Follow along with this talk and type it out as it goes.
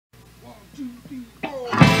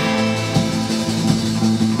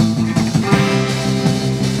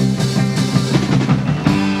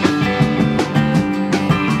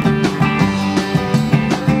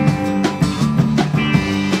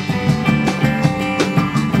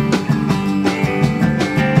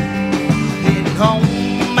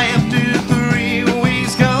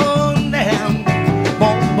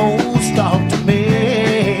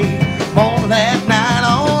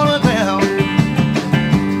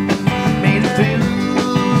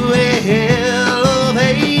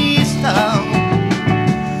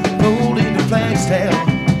Flagstaff,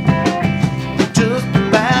 just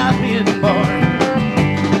about midnight.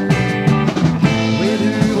 Well,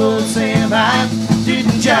 there was Sam, I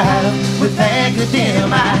didn't jive with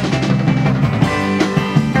academic.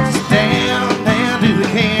 Down to the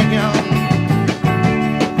canyon,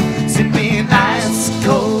 sipping ice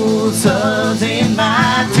cold suds in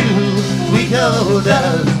my 2-week-old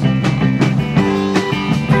dove.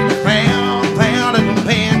 Found a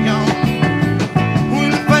companion.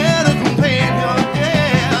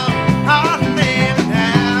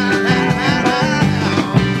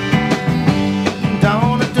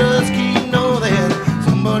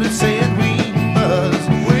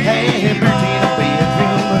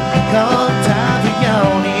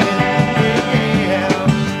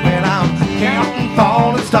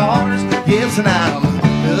 And I'm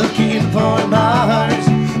looking for Mars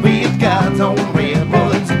with God's own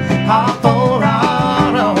redwoods, all for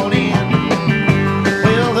our own in.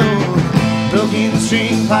 Well, those looking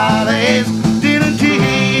string parties didn't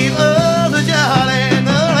keep all the jolly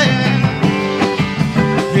noise.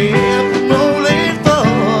 Kept rolling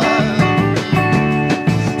forward,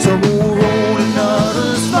 so roll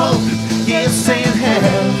another smoke, yes, and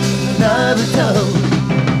have another toast.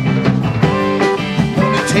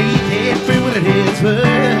 Take it for what it is worth.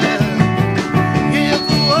 Yeah,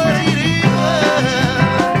 for what it is worth.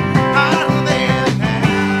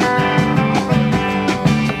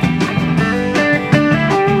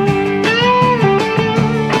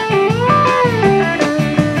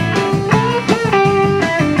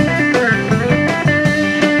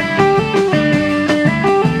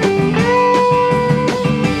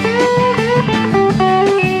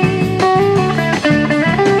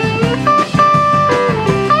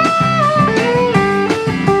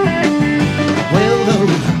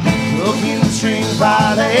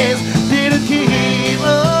 Out there didn't keep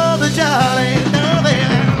all the jolly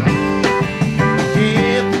nothing.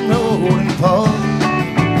 Kept rolling forward,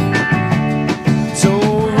 so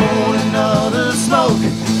roll another smoke,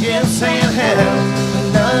 yes, and have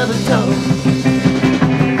another toast.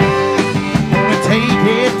 Wanna take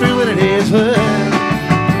it for what it is worth,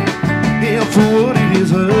 yeah, for what it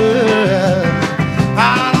is worth.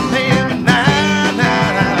 I'm living now,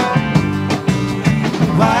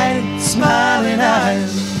 white smiling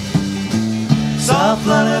eyes, soft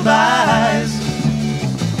lullabies,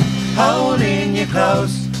 holding you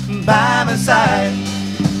close by my side.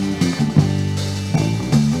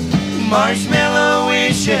 Marshmallow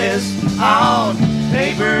wishes on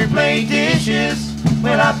paper plate dishes.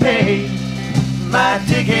 Well, I paid my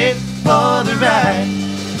ticket for the ride.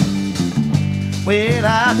 Well,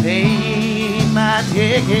 I paid my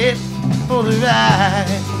ticket for the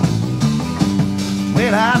ride.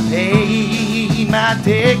 Well, I paid my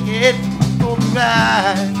ticket for the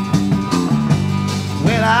ride.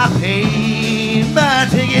 Well, I paid my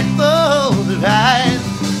ticket for the ride.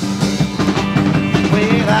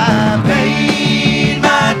 Well, I paid